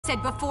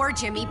Said before,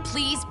 Jimmy,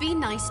 please be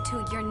nice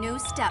to your new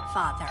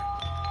stepfather.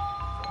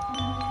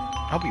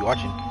 I'll be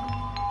watching.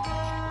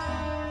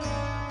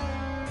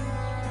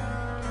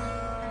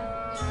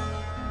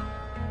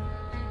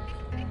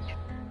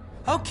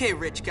 Okay,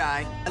 rich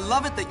guy. I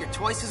love it that you're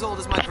twice as old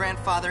as my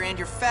grandfather and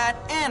you're fat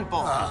and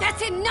bald.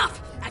 That's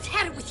enough! I've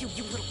had it with you,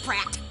 you little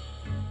brat.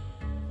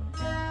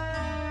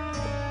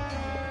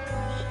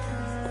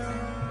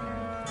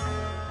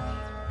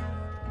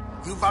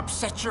 You've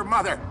upset your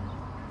mother.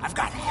 I've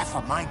got half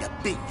a mind to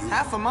beat you.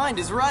 Half a mind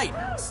is right.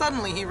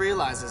 Suddenly he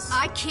realizes.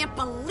 I can't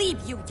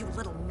believe you, you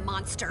little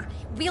monster.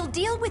 We'll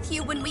deal with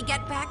you when we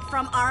get back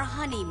from our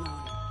honeymoon.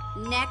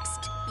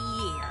 Next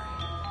year.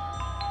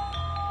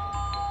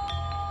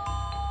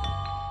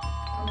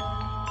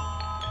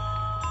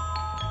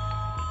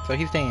 So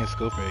he's staying in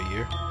school for a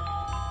year.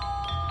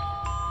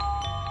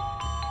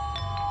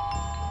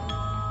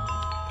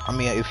 I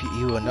mean, if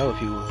he would know if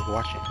he was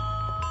watching.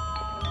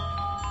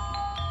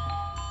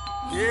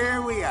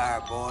 Here we are,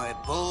 boy.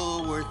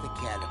 Bullworth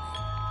Academy.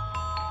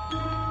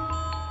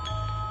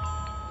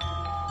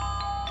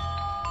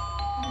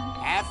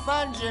 Have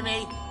fun,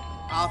 Jimmy.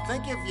 I'll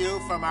think of you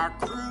from our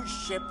cruise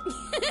ship.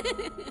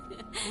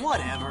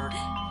 Whatever.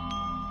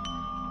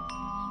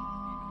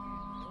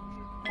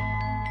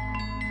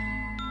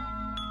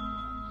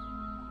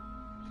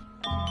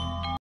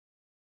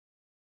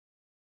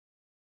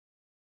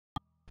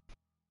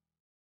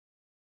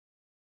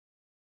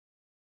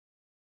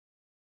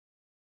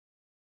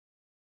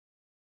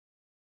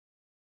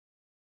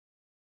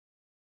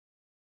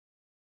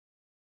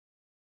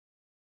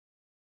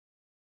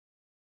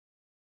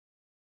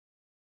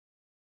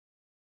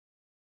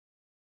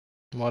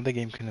 Why the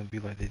game couldn't be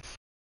like this?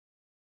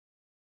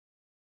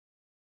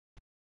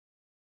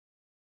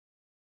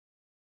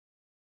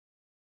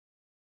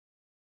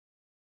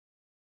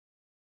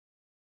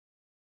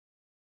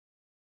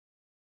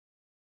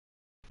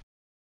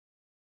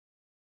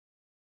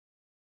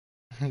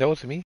 That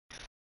was me?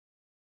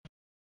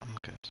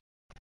 Okay.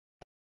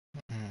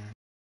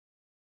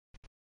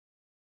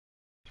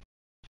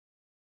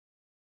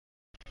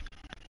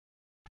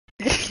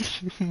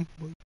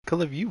 What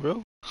color of you,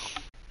 bro?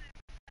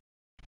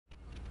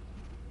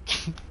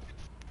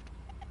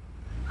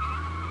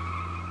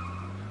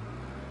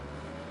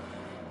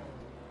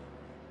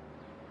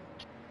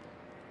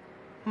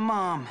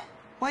 Mom,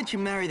 why'd you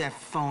marry that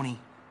phony?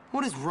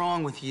 What is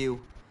wrong with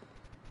you?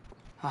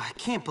 I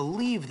can't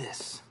believe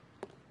this.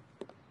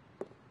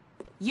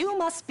 You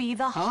must be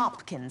the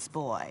Hopkins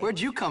boy. Where'd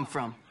you come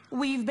from?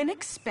 We've been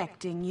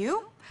expecting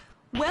you.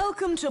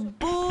 Welcome to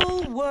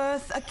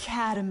Bullworth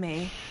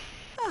Academy.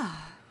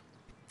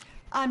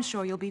 I'm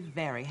sure you'll be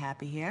very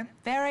happy here.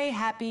 Very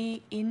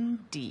happy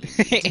indeed.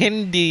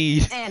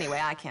 Indeed. Anyway,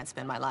 I can't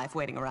spend my life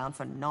waiting around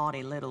for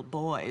naughty little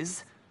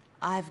boys.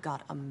 I've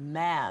got a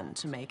man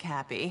to make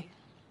happy.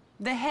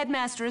 The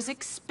headmaster is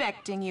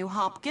expecting you,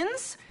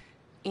 Hopkins,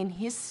 in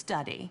his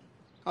study.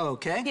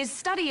 Okay. His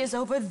study is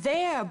over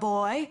there,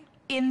 boy,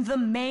 in the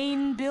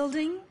main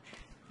building.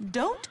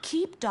 Don't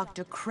keep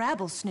Dr.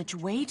 Crabblesnitch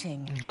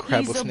waiting.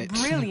 He's a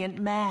brilliant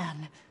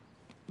man.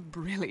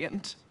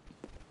 Brilliant.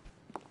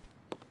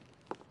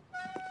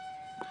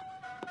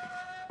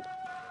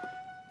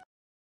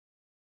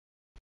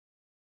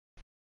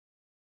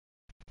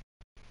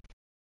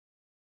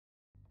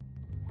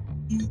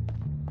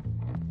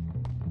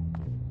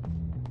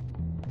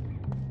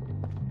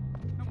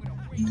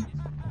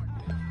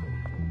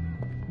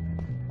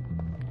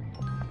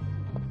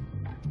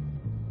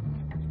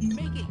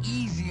 Make it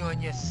easy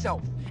on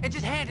yourself and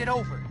just hand it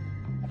over.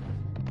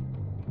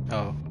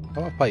 Oh,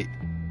 I'll fight.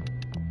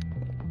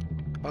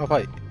 I'll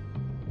fight.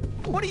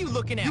 What are you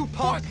looking at? You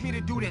forced me to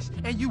do this,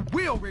 and you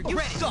will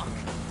regret it. You suck.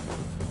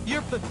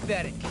 You're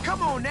pathetic.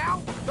 Come on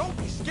now, don't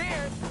be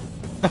scared.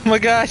 Oh my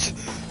gosh.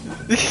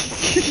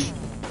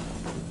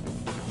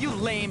 You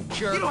lame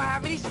jerk. You don't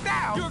have any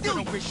style. You're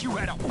gonna wish you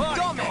had a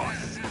bodyguard.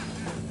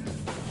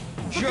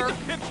 Jerk. Look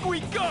at the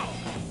pipsqueak go.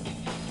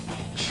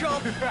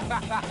 Chump.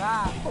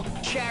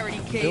 Charity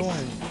case.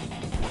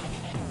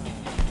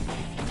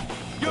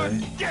 You're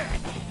dead.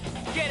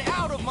 Get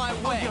out of my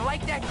way. Oh, you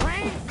like that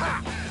crane?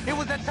 Ha! It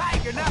was a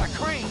tiger, not a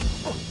crane.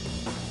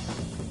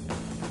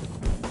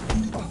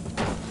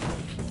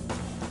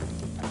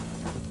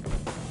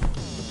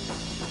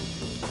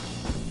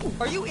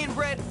 Are you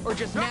inbred or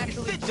just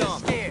naturally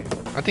dumb?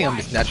 I think I'm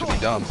just naturally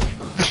dumb.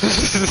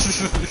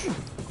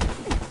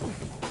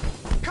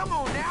 Come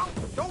on now,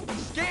 don't be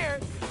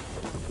scared.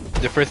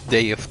 The first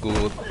day of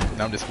school,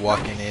 and I'm just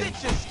walking in. Sit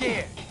just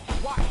scared.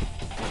 Why?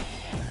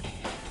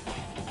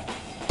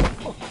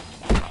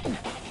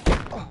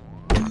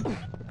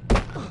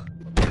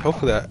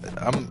 Hopefully,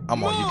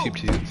 I'm on YouTube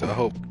too, so I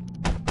hope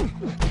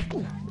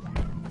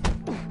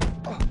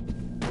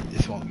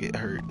this won't get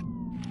hurt.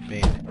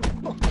 Man.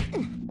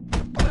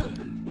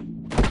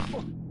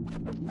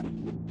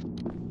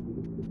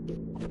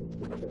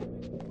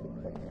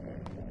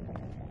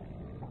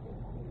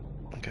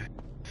 Okay.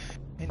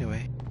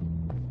 Anyway,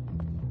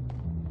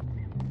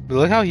 but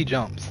look how he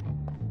jumps.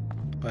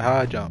 Look how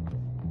I jump.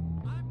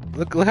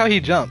 Look how he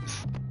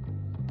jumps.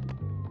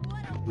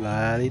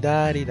 La di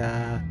da di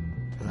da.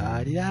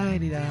 La di da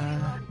di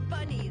da.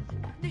 Bunnies.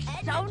 They're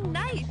so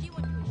nice.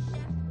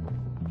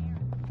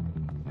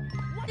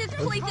 This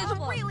place is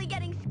really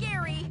getting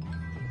scary.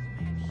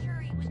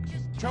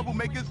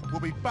 Troublemakers will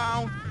be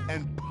found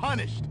and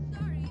punished.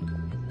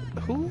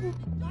 Who?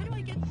 Why do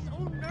I get so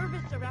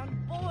nervous around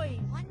boys?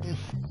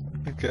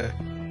 Okay.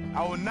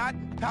 I will not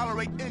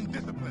tolerate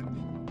indiscipline.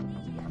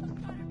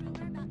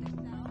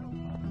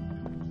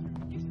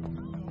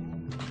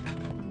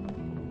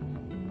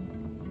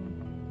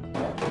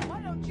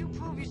 Why don't you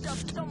prove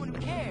yourself to someone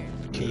who cares?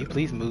 Can you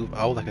please move?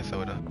 I would like a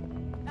soda.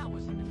 That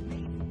was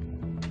amazing.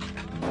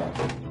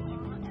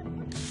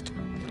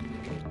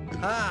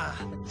 Ah,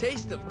 the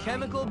taste of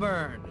chemical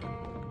burn.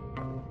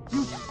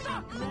 You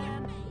suck,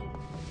 man.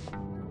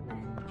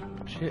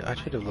 Shit, I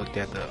should have looked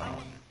at the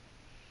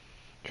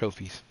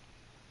trophies.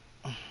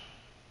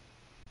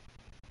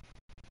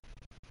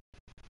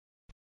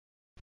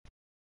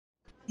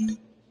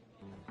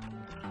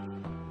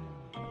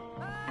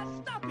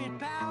 Stop it,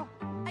 pal.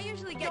 I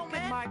usually get Yo, good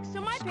man, marks,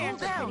 so my school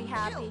parents are down. pretty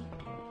happy.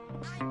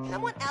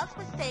 Someone else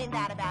was saying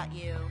that about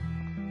you.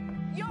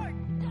 You're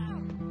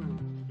dumb.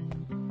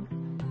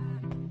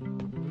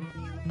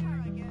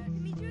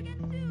 Meet you again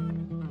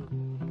soon.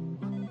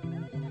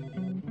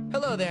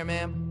 Hello there,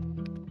 ma'am.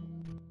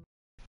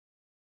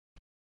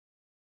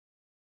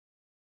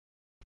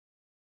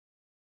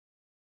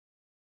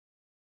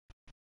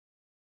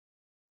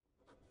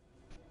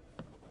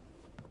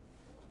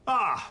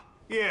 Ah,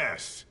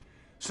 yes.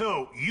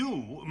 So,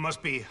 you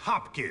must be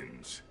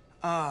Hopkins.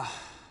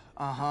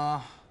 Uh-huh.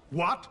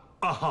 What?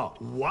 Uh-huh.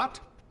 What?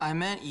 I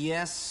meant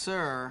yes,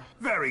 sir.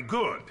 Very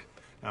good.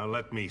 Now,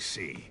 let me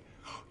see.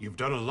 You've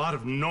done a lot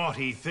of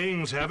naughty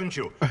things, haven't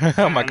you?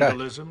 Oh my God.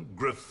 Vandalism,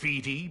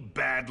 graffiti,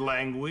 bad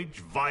language,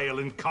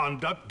 violent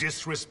conduct,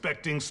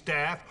 disrespecting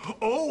staff.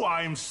 Oh,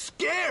 I'm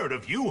scared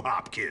of you,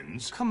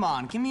 Hopkins. Come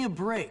on, give me a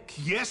break.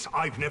 Yes,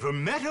 I've never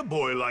met a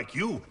boy like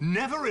you.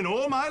 Never in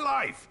all my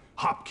life.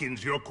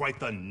 Hopkins, you're quite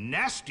the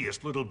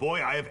nastiest little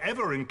boy I have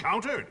ever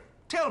encountered.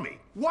 Tell me,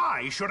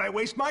 why should I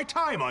waste my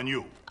time on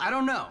you? I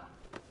don't know.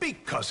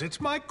 Because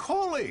it's my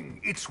calling.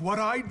 It's what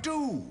I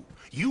do.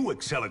 You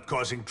excel at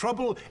causing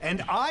trouble,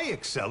 and I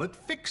excel at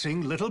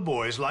fixing little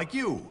boys like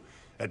you,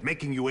 at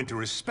making you into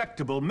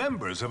respectable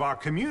members of our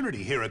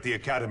community here at the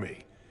Academy.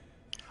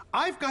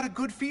 I've got a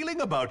good feeling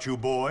about you,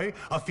 boy.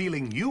 A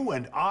feeling you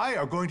and I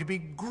are going to be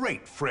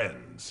great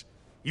friends.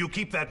 You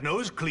keep that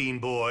nose clean,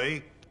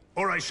 boy,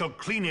 or I shall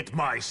clean it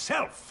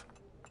myself.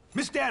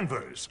 Miss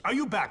Danvers, are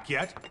you back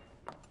yet?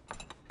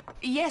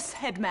 Yes,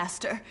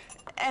 Headmaster.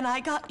 And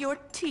I got your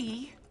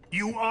tea.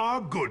 You are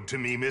good to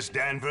me, Miss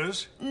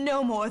Danvers.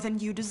 No more than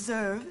you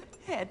deserve,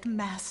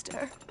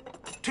 Headmaster.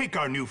 Take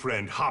our new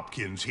friend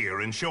Hopkins here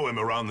and show him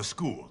around the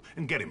school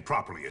and get him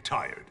properly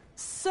attired.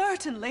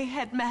 Certainly,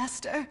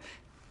 Headmaster.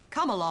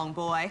 Come along,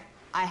 boy.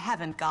 I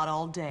haven't got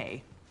all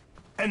day.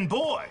 And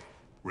boy,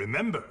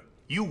 remember,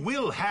 you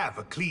will have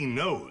a clean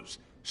nose,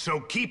 so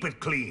keep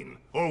it clean,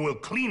 or we'll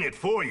clean it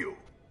for you.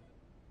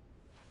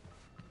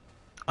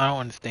 I don't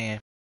understand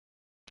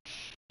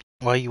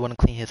why you want to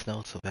clean his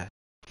nose so bad.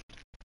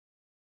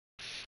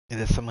 Is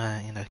there some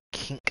kind of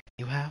kink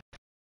you have?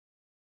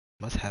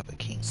 Must have a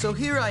kink. So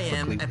here I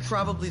am Quickly. at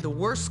probably the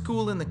worst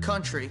school in the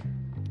country,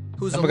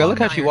 whose Oh my God, look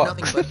how alumni she are walks.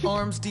 nothing but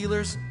arms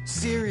dealers,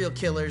 serial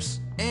killers,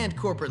 and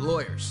corporate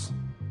lawyers.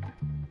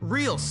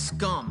 Real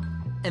scum.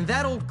 And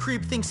that old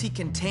creep thinks he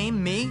can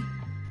tame me?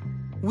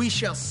 We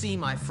shall see,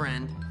 my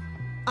friend.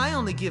 I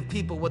only give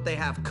people what they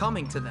have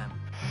coming to them.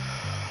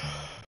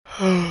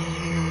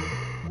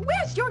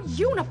 Where's your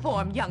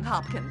uniform, young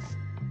Hopkins?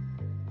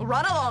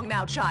 Run along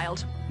now,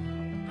 child.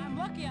 I'm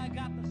lucky I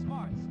got the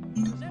smarts.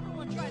 Because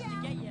everyone tries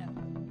to get you.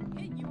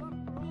 Hit you up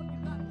for all you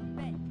got to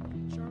fake.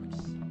 Jerks.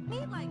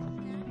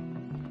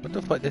 What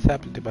the fuck just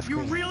happened to my You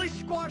screen? really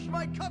squashed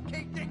my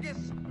cupcake dingus!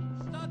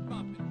 Stud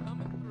muffin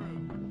coming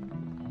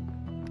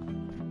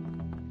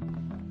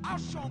through. I'll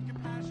show him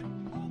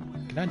compassion. All the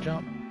way. Can I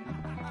jump?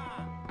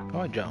 Oh,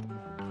 I jump.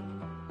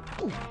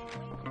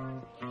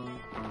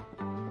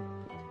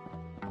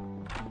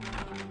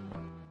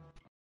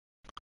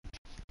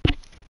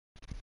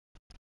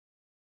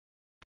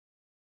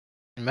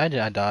 Imagine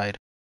I died.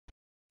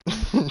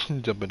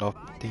 Jumping off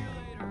the thing.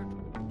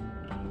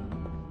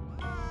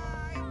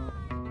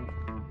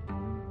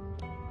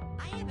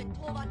 I haven't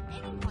told on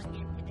anyone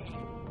yet today.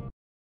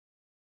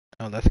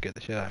 Oh, that scared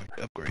the shit out of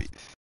me.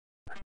 Upgrades.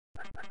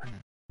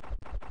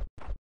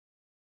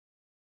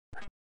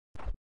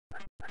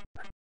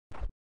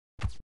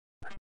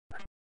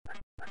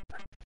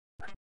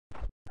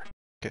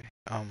 Okay,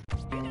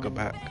 go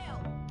back.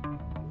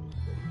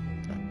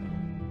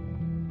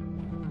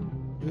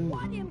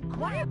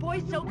 Why are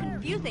boys so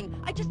confusing?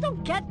 I just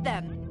don't get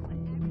them.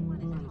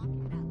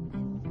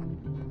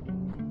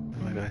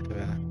 Oh my God,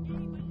 Savannah.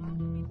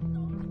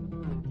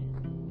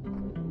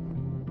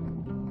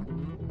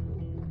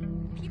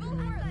 People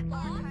who are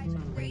lost,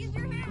 raise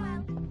your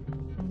hand.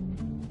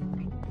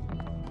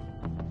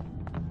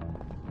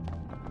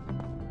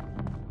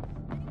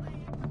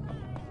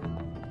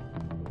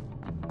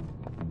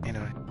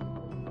 Anyway.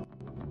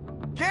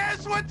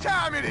 Guess what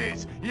time it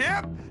is?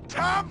 Yep,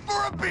 time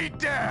for a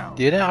beatdown.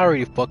 Didn't I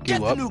already fuck you Get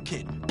the up? new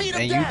kid. Beat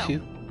him And down. you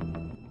too?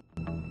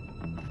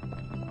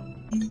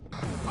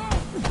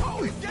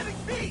 Oh, he's getting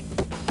beat.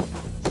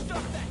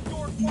 Stuff that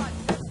door quad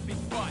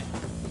big butt.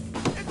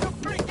 It's a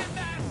freaking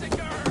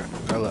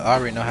massacre. Girl, I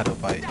already know how to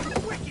fight.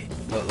 That's wicked.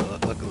 Look.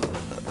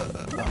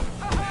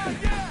 Haha,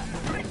 yeah.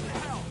 Break the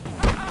hell.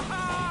 Ha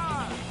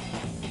ha.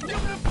 Give him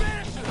the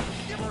finisher.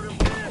 Give him the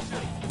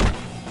finisher.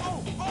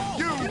 Oh.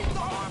 You. Use the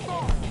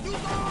armbar. Use the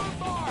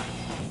armbar.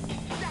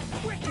 That's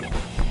wicked.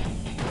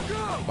 Go.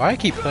 Why I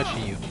keep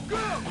touching you? Go.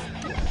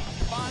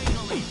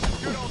 Finally,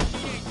 good old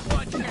T8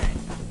 bloodshed.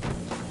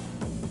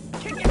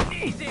 Kick his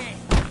knees in.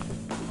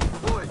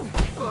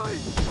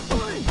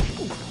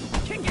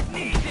 Kick his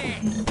knees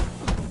in.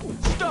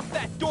 Stuff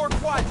that door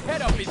quad's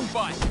head up his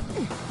butt.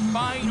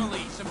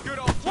 Finally, some good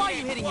old T8 Why are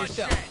you hitting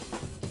bloodshed.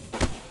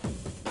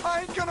 yourself?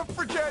 I ain't gonna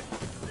forget.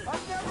 I'll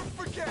never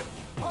forget.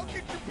 I'll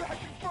get you back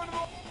in front of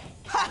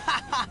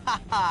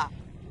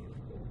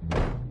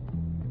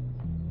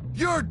the...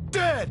 You're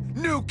dead,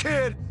 new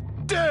kid.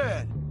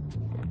 Dead.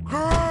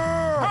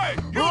 Hey,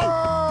 you!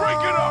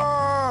 Break it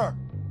up!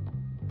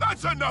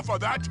 That's enough of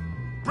that.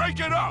 Break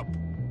it up.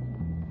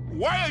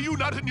 Why are you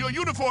not in your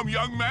uniform,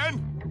 young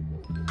man?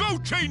 Go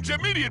change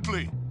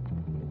immediately.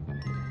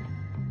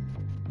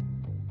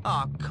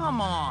 Aw,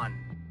 come on.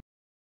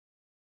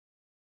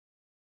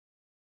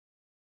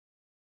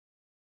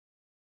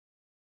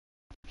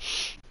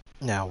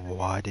 Now,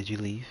 why did you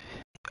leave?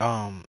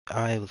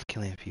 I was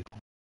killing people.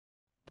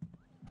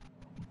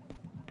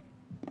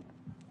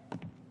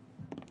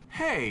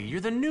 Hey, you're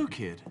the new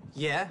kid.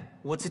 Yeah?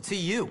 What's it to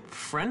you?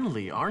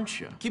 Friendly, aren't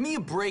you? Give me a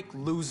break,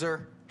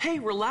 loser. Hey,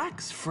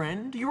 relax,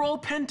 friend. You're all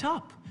pent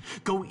up.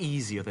 Go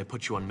easy or they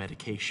put you on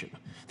medication.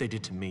 They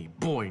did to me.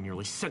 Boy,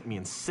 nearly sent me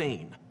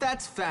insane.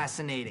 That's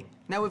fascinating.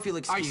 Now if you'll I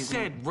excuse me.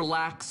 said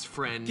relax,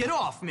 friend. Get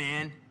off,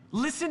 man.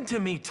 Listen to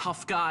me,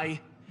 tough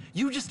guy.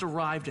 You just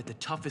arrived at the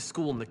toughest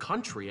school in the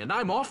country, and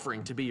I'm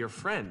offering to be your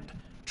friend.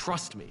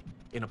 Trust me,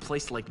 in a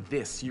place like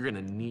this, you're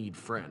gonna need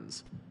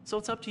friends. So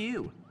it's up to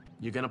you.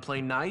 You gonna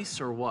play nice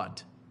or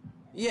what?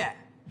 Yeah,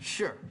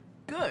 sure.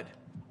 Good.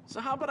 So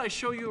how about I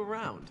show you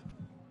around?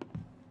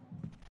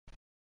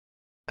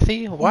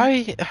 See,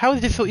 why? How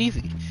is this so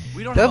easy?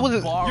 We don't That have was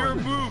a bar. Your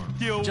move,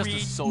 Gilweed. Just a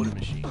soda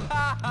machine.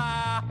 Ha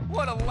ha!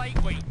 What a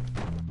lightweight.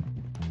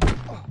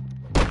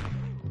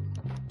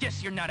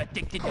 Guess you're not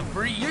addicted to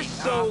breathing. You're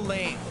so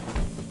lame.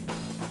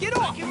 Get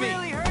off me!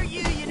 really hurt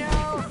you, you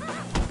know.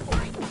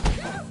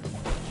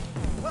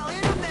 Well,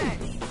 hit him then.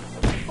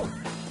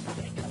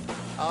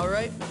 All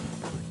right.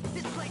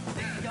 This place is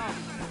big dumb.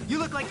 You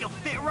look like you'll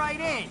fit right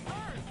in.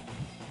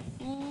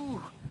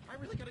 Ooh, I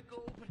really gotta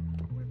go.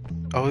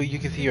 Oh, you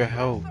can see your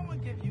health. Someone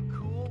give you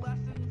cool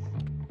lessons?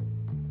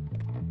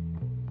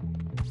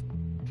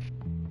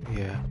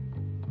 Yeah.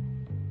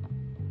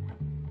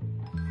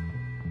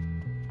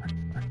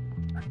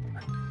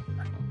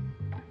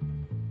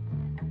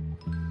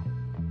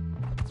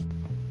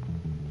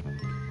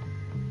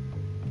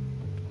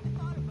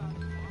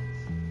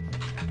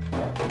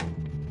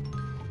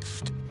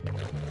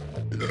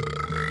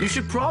 You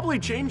should probably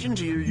change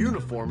into your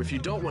uniform if you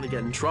don't want to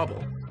get in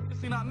trouble.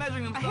 You're not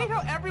measuring them. I hate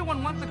how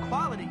everyone wants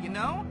equality, you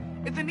know?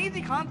 It's an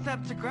easy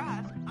concept to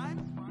grasp.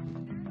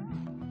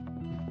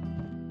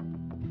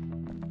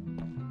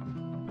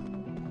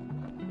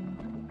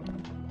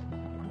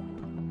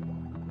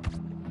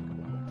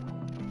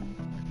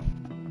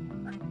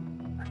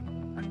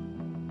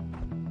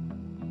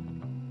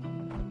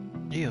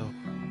 Ew.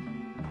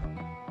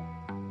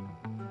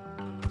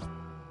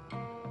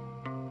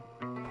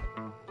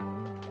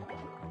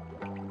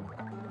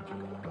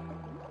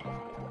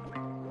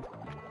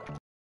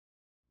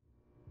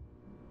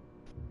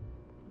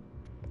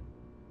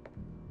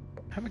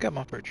 Haven't got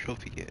my first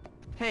trophy yet.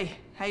 Hey,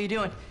 how you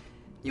doing?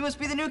 You must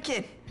be the new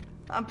kid.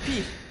 I'm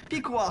Pete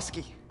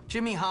Kowalski.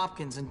 Jimmy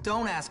Hopkins, and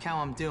don't ask how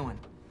I'm doing.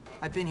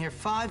 I've been here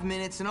 5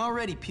 minutes, and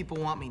already people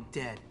want me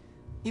dead.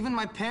 Even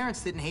my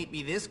parents didn't hate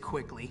me this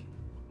quickly.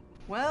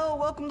 Well,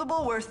 welcome to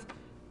Bullworth.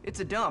 It's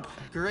a dump.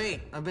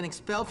 Great. I've been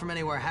expelled from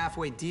anywhere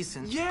halfway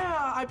decent.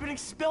 Yeah, I've been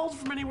expelled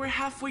from anywhere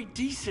halfway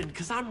decent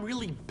because I'm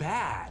really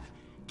bad.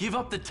 Give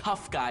up the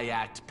tough guy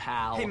act,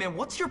 pal. Hey, man,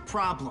 what's your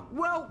problem?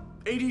 Well,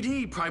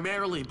 ADD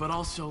primarily, but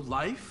also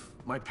life,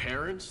 my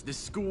parents, this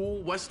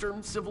school,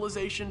 Western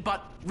civilization,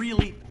 but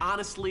really,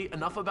 honestly,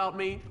 enough about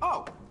me.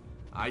 Oh,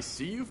 I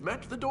see you've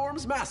met the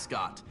dorm's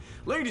mascot.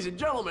 Ladies and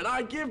gentlemen,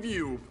 I give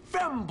you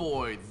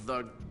Femboy,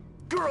 the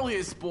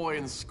girliest boy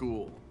in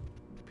school.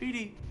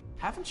 Petey,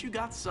 haven't you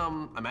got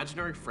some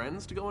imaginary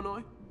friends to go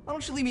annoy? Why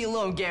don't you leave me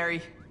alone,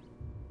 Gary?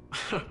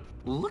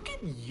 Look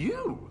at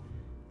you.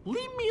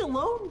 Leave me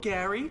alone,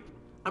 Gary.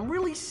 I'm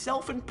really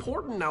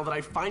self-important now that I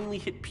finally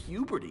hit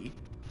puberty.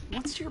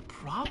 What's your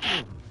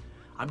problem?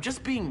 I'm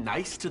just being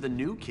nice to the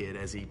new kid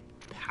as he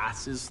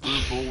passes through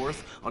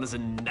Bullworth on his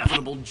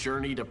inevitable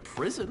journey to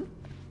prison.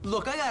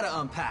 Look, I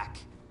gotta unpack.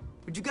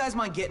 Would you guys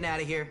mind getting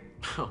out of here?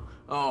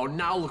 Oh,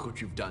 now look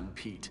what you've done,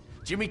 Pete.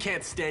 Jimmy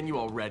can't stand you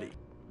already.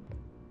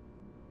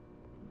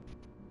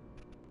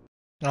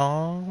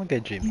 Oh, look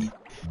at Jimmy.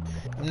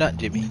 I'm not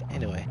Jimmy,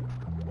 anyway.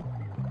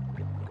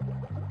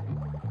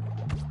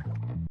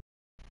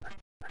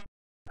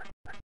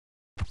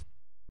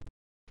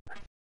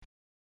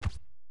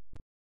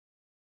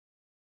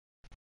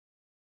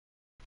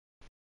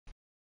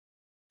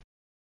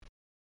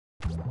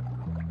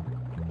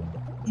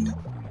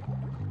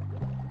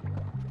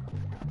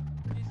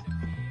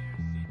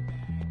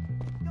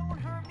 Don't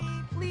hurt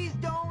me, please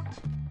don't.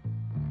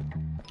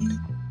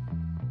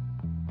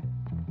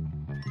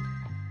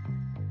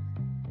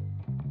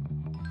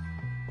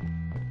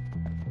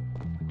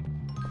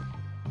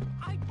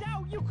 I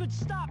doubt you could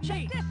stop me.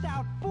 Check this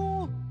out,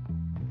 fool.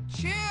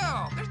 Chill.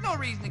 There's no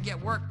reason to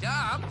get worked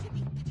up.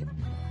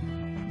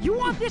 You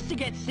want this to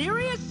get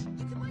serious?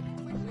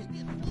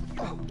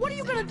 What are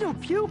you gonna do,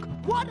 Puke?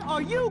 What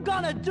are you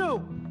gonna do?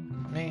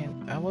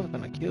 Man, I was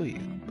gonna kill you,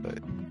 but...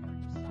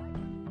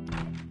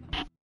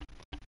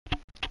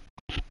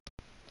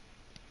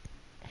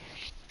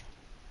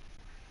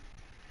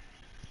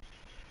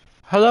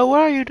 Hello, what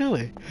are you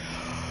doing?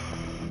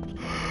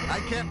 I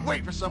can't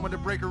wait for someone to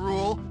break a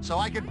rule so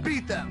I can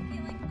beat them.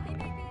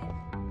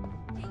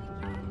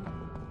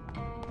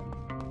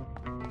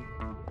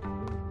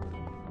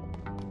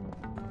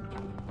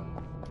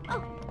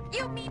 Oh,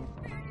 you mean...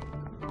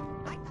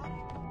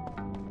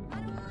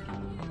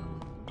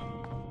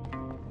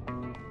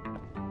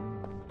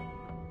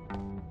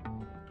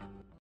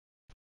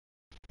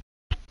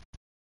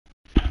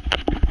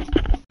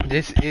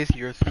 This is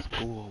your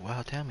school.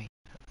 Wow, tell me.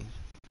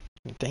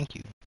 Thank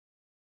you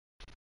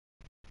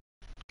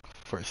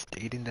for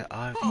stating that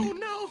I. Oh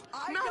no,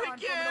 not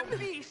again!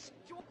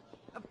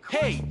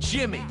 Hey,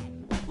 Jimmy,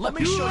 let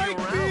me show you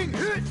around being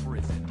this hit?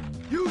 prison.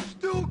 You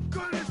still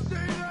gonna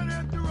say that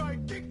after I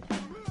kick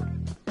you?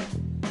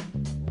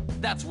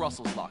 That's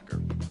Russell's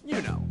locker.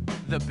 You know,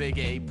 the big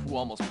ape who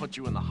almost put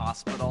you in the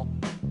hospital.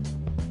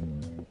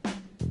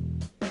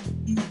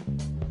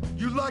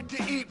 You like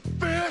to eat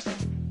fish?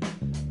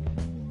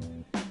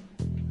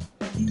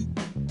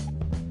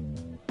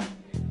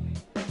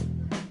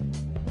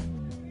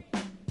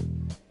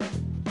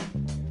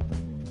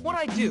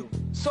 What'd I do?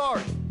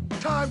 Sorry.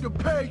 Time to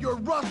pay your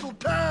Russell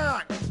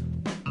tax!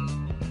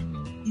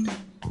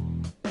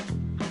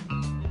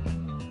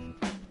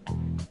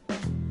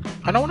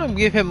 I don't want to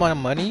give him my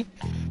money.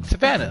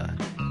 Savannah.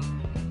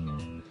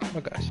 Oh my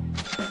gosh.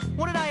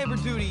 What did I ever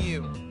do to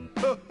you?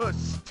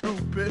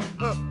 Stupid.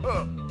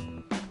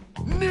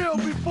 Kneel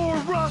before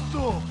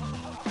Russell!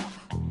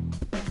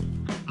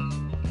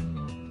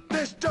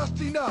 There's just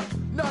enough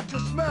not to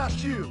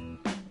smash you!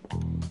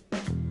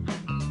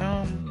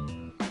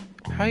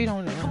 How you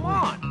don't know? Come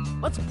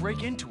on, let's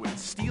break into it and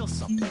steal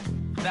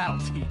something. That'll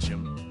teach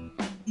him.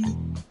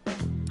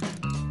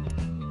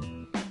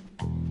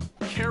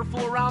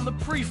 Careful around the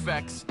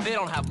prefects. They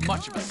don't have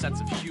much of a sense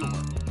of humor.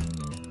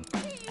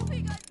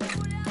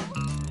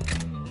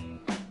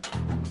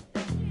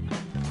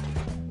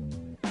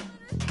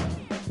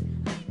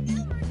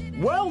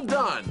 Well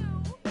done!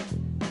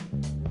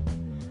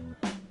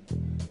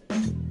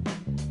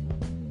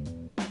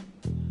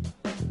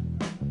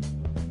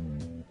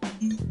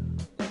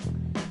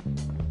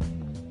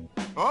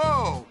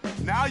 Oh,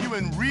 now you're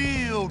in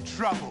real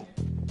trouble.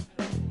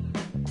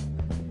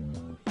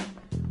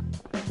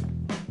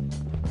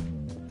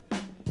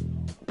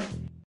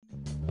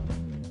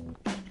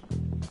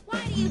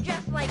 Why do you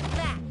just like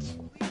that?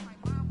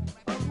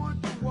 I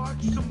want to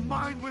watch some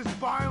mindless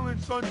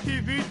violence on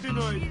TV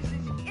tonight.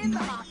 In the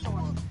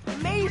hospital.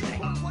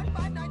 Amazing.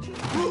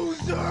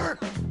 Loser!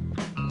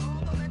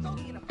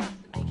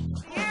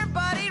 Here,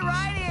 buddy,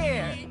 right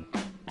here.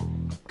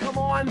 Come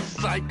on,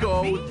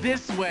 psycho,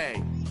 this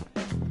way.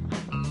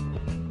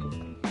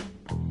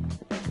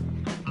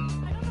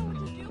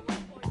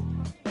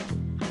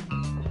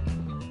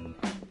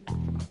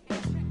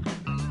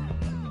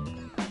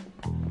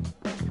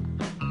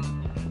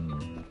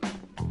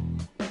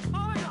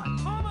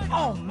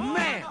 Oh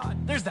man,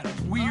 there's that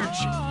weird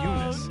chick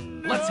Eunice.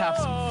 Let's have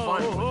some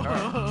fun with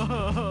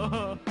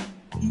her.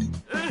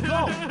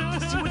 Go,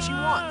 see what she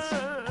wants.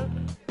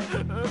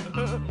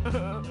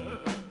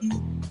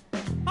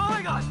 Oh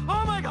my god!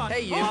 Oh my god!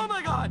 Hey, you. Oh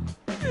my god!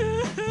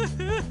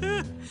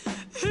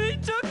 He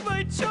took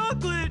my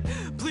chocolate!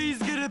 Please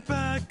get it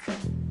back!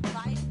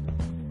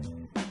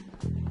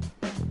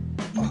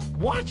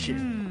 Watch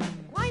it!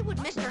 Why would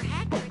Mr.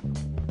 Hagrid...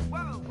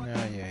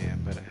 Yeah,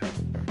 but I have.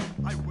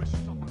 I wish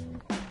someone...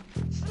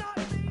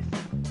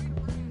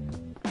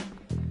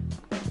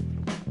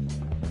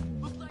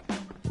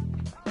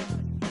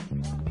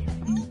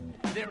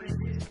 There he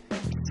is.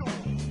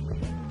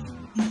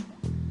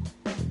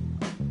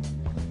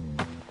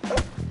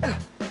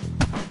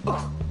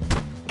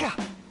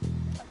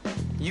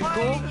 You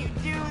cool? Why did you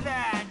do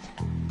that?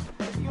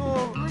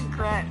 You'll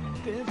regret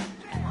this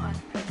one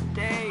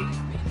day.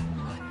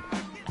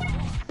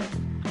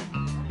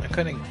 I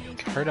couldn't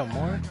hurt him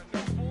more.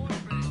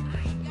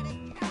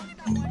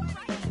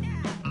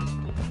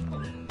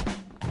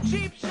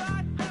 Cheap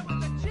shot! That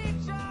was a cheap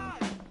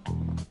shot!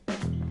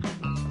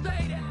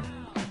 Stay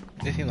down!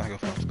 This seems like a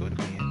fun school to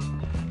be in.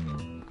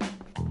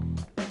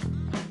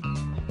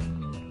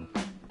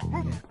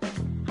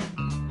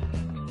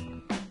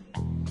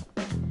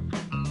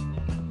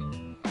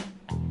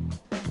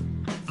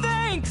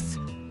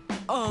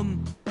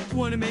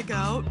 Want to make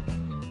out?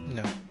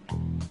 No.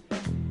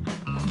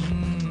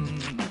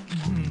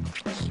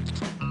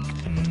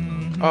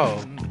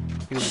 Oh,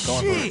 he was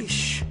going for it.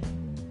 Sheesh!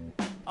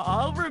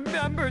 I'll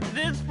remember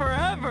this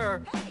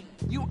forever.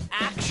 You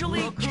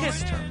actually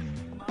kissed her.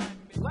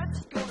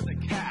 Let's go to the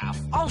calf.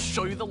 I'll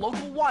show you the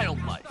local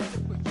wildlife.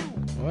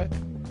 What?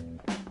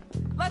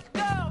 Let's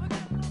go.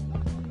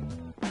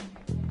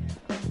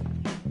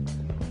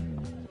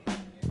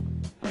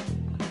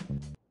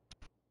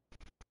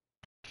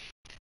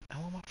 I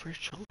want my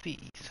first trophy.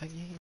 So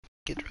yeah,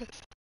 get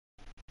dressed.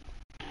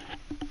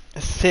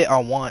 That's it. I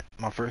want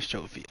my first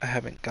trophy. I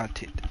haven't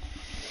got it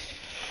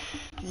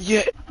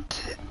yet.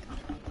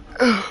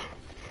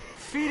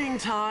 Feeding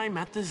time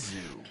at the zoo.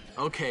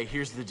 Okay,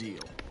 here's the deal.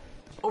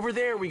 Over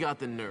there, we got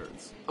the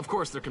nerds. Of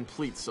course, they're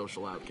complete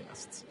social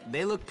outcasts.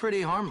 They look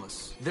pretty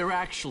harmless. They're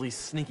actually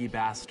sneaky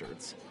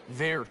bastards.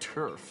 Their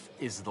turf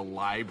is the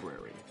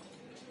library.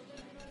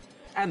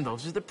 And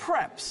those are the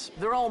preps.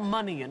 They're all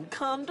money and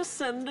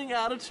condescending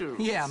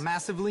attitudes. Yeah,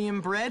 massively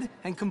inbred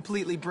and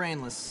completely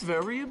brainless.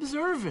 Very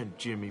observant,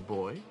 Jimmy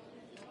boy.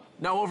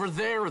 Now over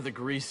there are the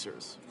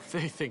greasers.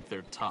 They think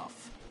they're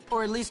tough.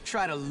 Or at least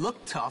try to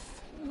look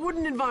tough.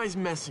 Wouldn't advise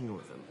messing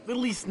with them. At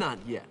least not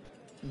yet.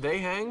 They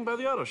hang by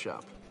the auto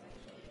shop.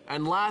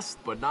 And last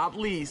but not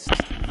least,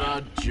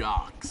 the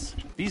jocks.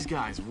 These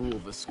guys rule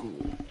the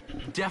school.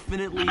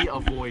 Definitely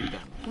avoid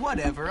them.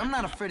 Whatever, I'm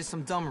not afraid of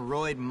some dumb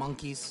roid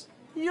monkeys.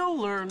 You'll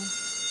learn.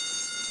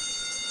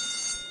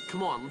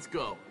 Come on, let's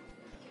go.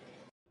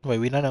 Wait,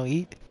 we not gonna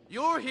eat?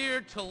 You're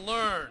here to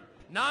learn,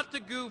 not to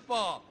goof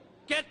off.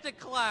 Get to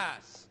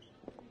class.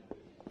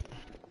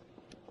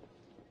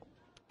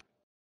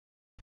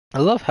 I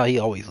love how he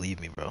always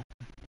leave me, bro.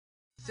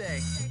 Say.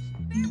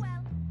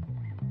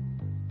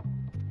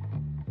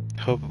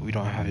 Hope we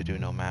don't have to do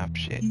no math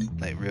shit.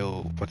 Like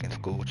real fucking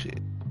school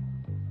shit.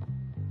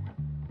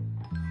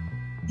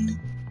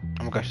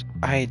 Oh my gosh,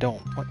 I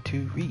don't want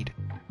to read.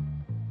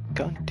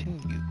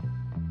 Continue.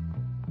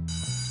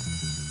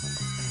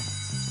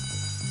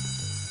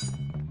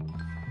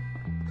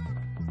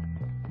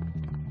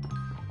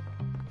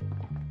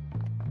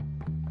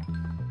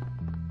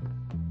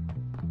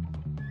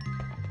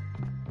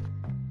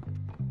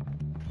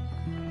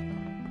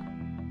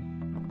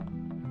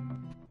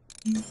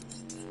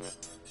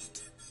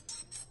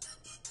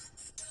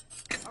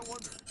 I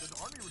wonder, did the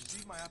Army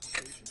receive my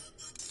application?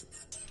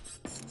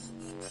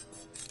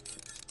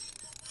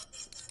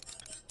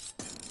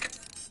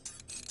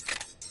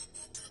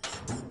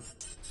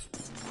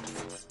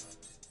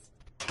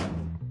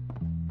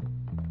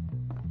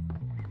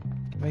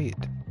 Wait,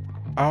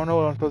 I don't know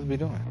what I'm supposed to be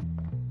doing.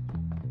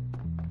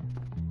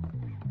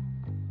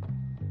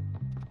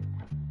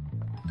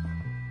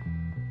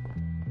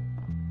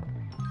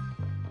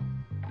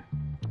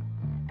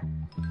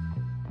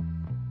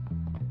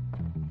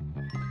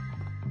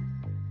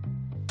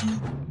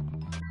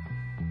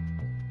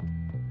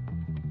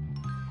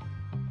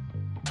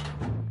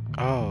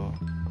 Oh.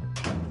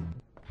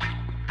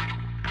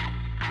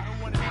 I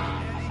don't want to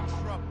have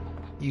any trouble.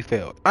 You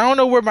failed. I don't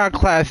know where my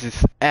class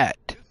is at.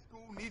 This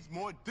school needs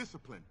more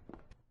discipline.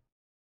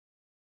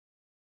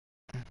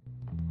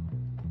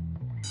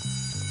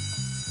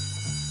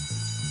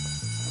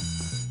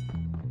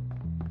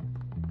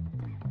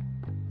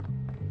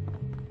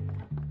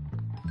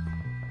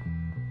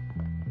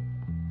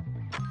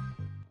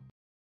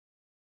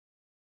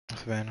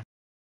 Savannah.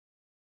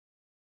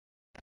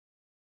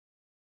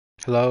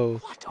 Hello.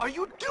 What are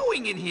you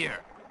doing in here?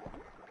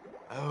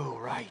 Oh,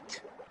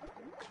 right.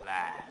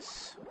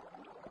 Class.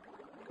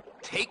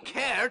 Take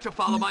care to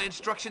follow my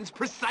instructions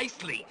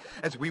precisely,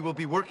 as we will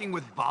be working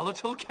with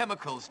volatile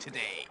chemicals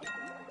today.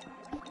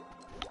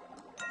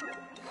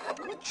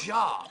 Good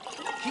job.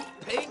 Keep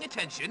paying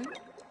attention.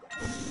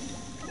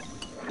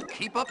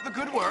 Keep up the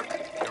good work.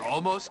 You're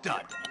almost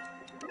done.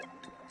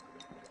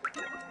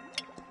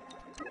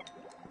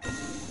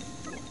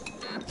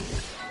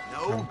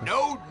 No,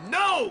 no,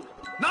 no!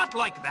 Not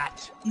like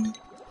that!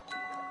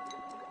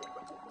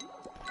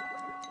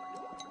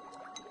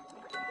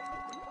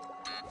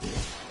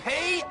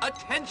 Pay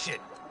attention!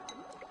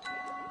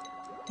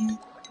 You'll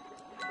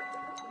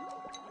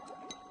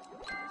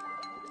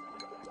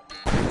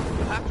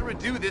have to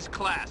redo this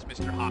class,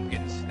 Mr.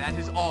 Hopkins. That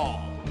is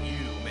all.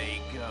 You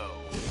may go.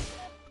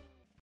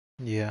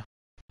 Yeah.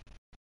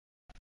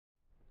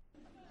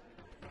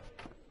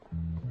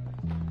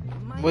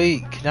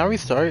 Wait, can I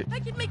restart?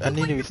 I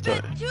need to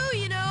restart. Too,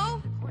 you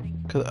know.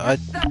 Cause I.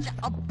 Such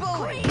a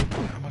bully.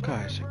 Oh my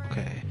gosh.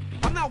 Okay.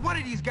 I'm not one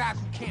of these guys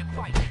who can't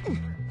fight.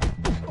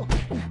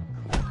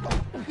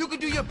 You can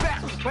do your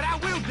best, but I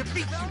will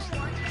defeat you.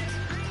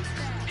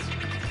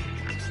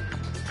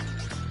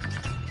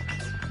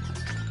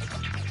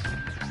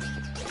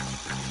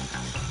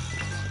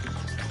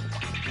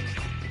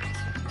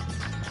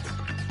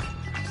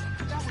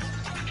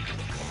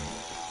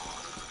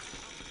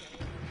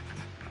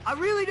 I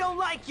really don't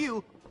like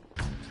you.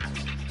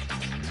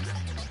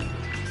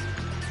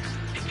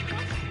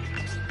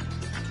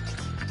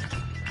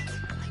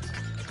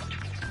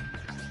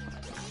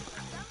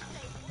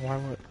 Why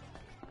would?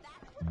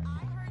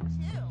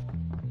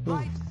 Ooh.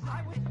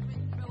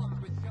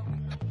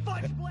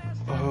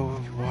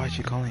 Oh, why is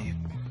she calling you?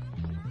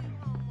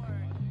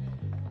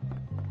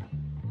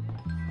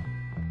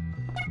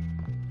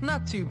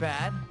 Not too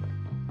bad.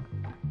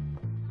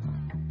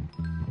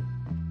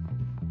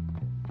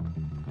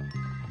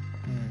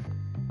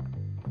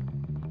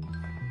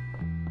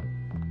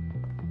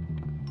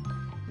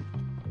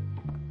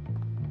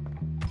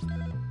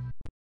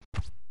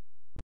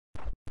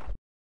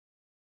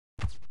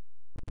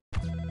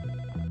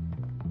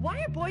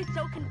 Why are boys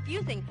so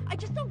confusing? I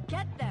just don't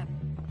get them.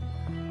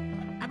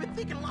 I've been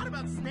thinking a lot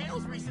about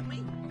snails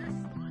recently.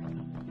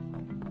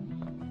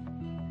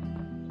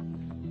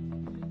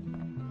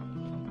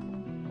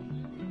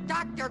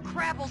 Dr.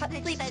 Crabble Cut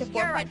sleep to says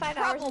you're a 4.5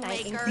 hours a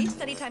night. troublemaker. Increase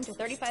study time to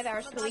 35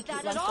 hours per week. Eat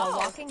Not lunch at while all.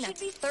 walking. She'd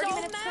That's be 30 so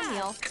minutes per mad.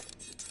 meal.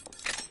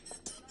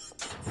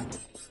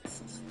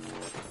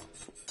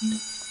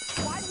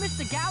 Why'd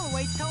Mr.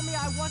 Galloway tell me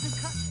I wasn't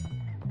cutting it?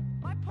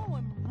 My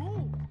poem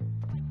ruled.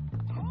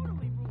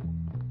 Totally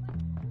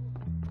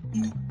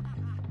ruled.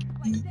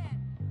 Like that.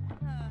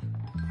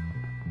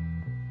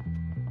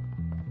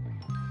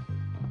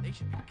 They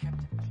should be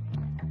kept in check.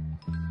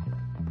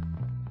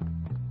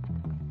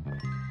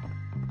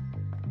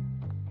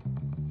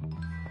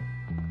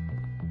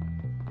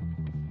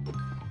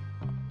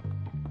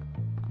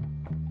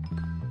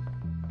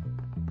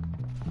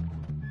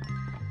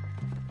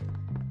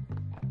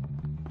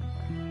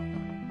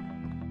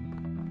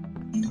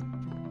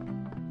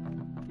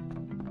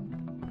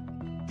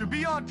 To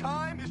be on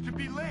time is to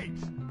be late.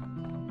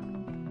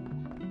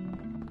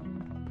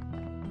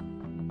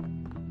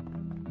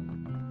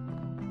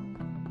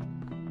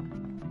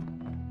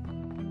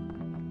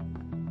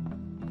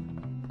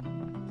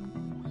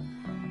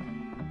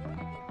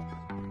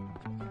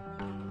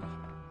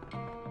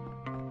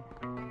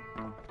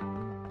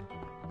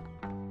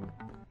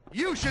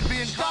 You should be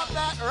in. Stop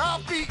that, or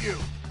I'll beat you.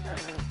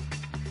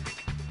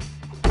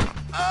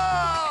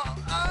 Oh!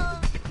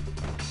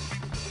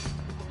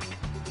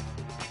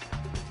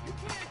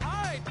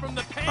 From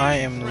the pain, I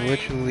am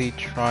literally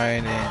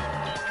trying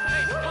it.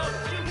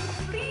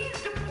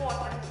 Please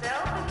report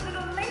themselves as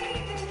little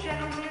ladies and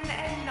gentlemen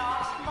and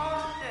not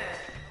monsters.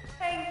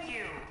 Thank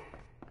you.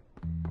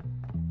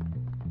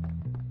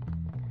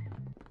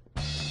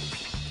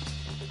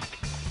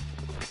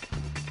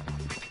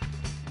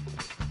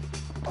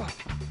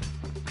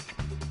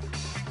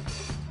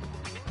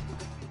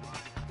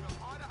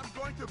 I'm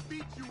going to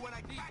beat you when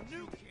I get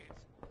new kids.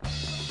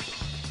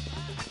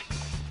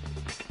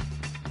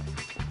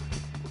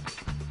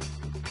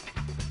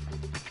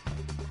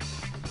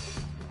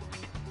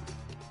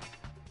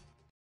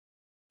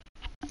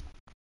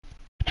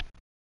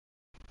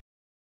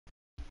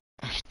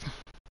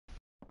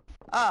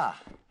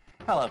 Ah,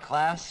 hello,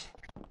 class.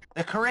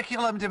 The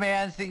curriculum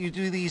demands that you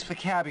do these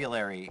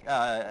vocabulary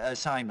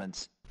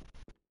assignments.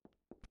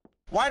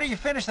 Why do you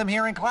finish them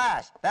here in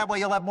class? That way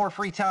you'll have more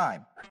free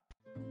time.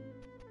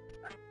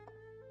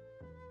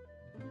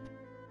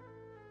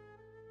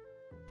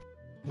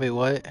 Wait,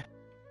 what?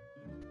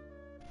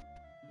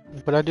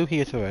 But I do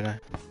hear so right now.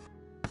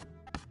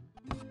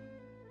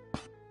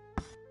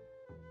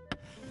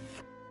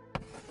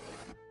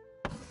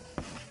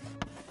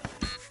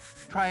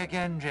 Try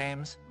again,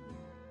 James.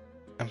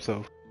 I'm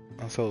so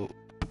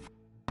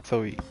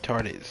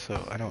retarded,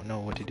 so I don't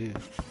know what to do.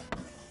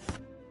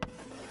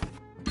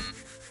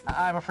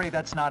 I'm afraid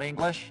that's not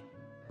English.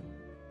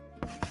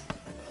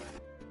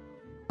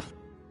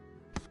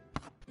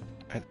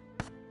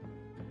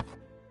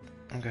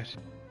 Okay.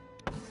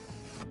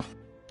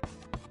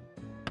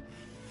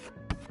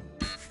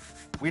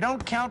 We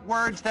don't count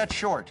words that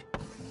short.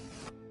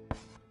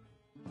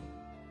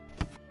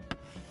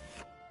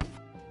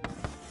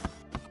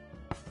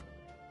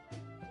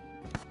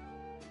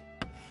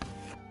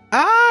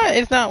 Ah,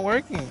 it's not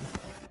working.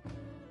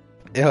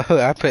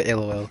 I put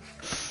LOL.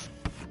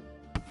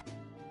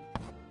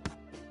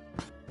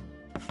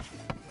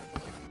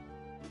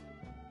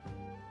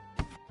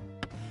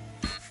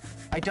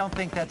 I don't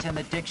think that's in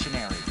the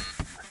dictionary.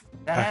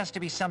 That has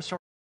to be some sort